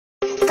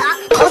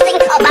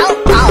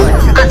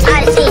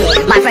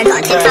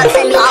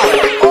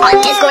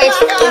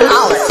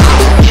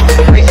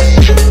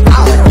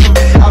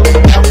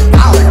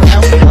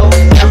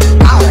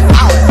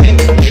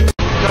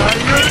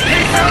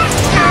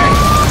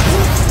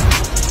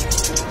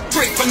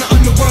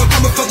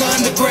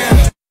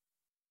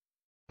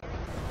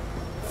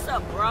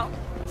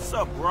What's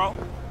up, bro?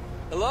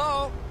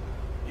 Hello?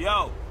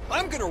 Yo.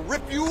 I'm gonna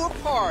rip you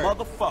apart.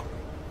 Motherfucker.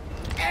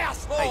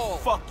 Asshole! Hey,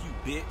 fuck you,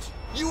 bitch.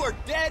 You are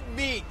dead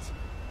meat.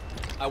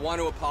 I want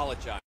to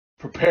apologize.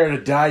 Prepare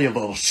to die, you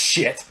little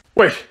shit.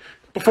 Wait,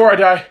 before I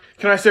die,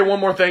 can I say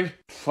one more thing?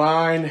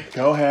 Fine,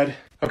 go ahead.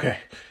 Okay.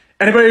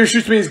 Anybody who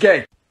shoots me is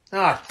gay.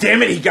 Ah,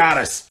 damn it, he got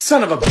us.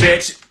 Son of a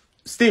bitch.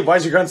 Steve,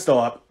 why's your gun still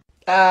up?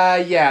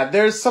 Yeah,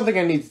 there's something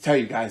I need to tell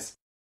you guys.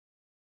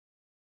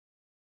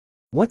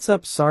 What's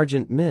up,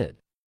 Sergeant Mid?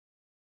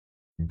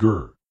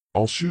 Grr,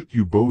 I'll shoot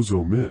you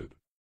bozo mid.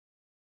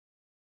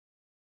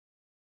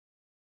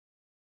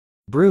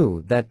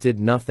 Brew, that did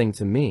nothing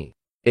to me.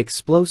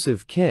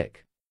 Explosive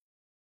kick.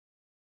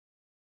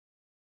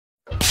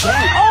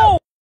 Oh!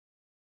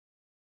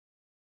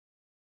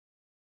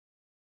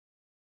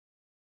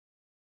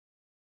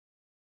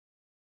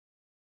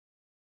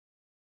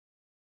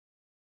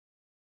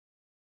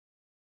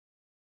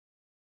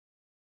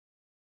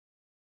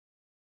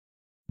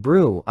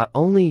 Brew, I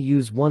only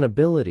use one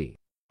ability.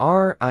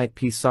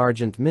 R.I.P.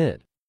 Sergeant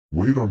Mid.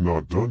 Wait, I'm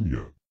not done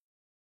yet.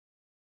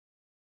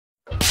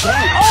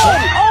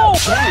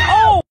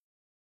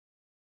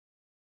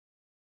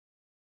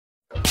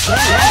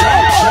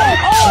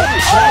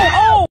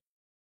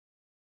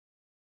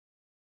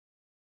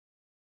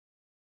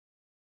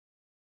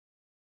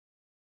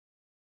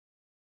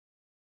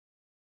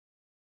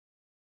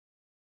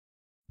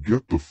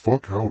 Get the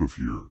fuck out of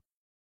here.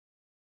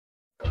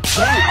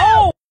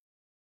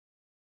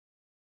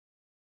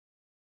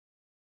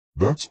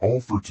 That's all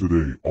for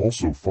today.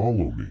 Also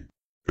follow me.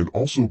 And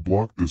also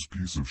block this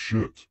piece of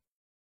shit.